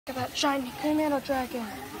Look at that giant Komodo dragon.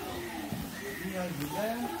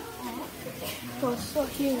 Oh, it's so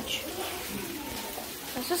huge.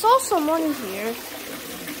 There's also money here.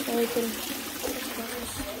 So we can.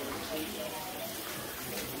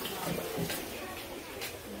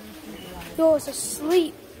 Yo, it's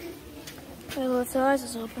asleep. Look, its eyes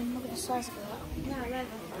is open. Look at the size of that.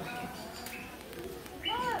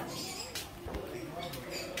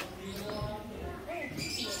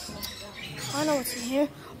 I know what's in here.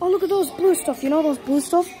 Oh, look at those blue stuff. You know those blue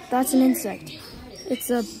stuff? That's an insect. It's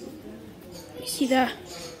a. You see that?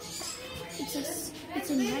 It's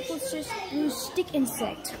a necklace, blue stick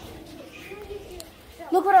insect.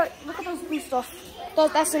 Look at those blue stuff.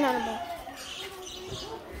 That's an animal.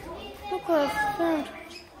 Look what I found.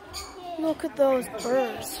 Look at those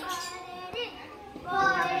birds.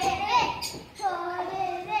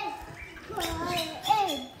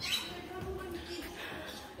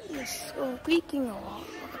 It's squeaking a lot.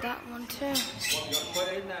 Look at that one too. What you put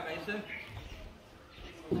in there, Mason?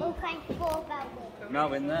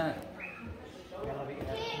 No, in there.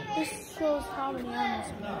 This shows how many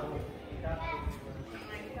animals we have.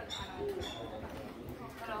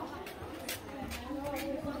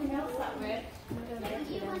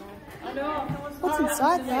 What's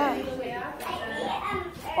inside that?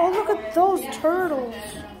 Oh, look at those turtles.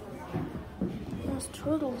 Those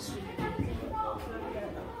turtles.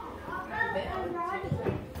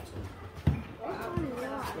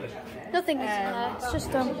 Nothing is in there. It's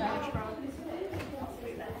just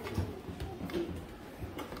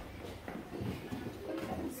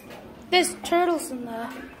there's turtles in there.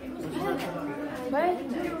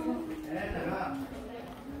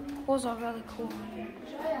 Those are really cool.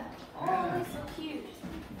 Oh, they're so cute.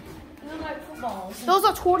 They look like footballs. Those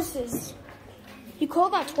are tortoises. You call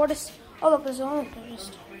that tortoise? Oh, look, there's only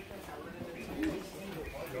just.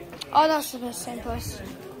 Oh, that's the same place.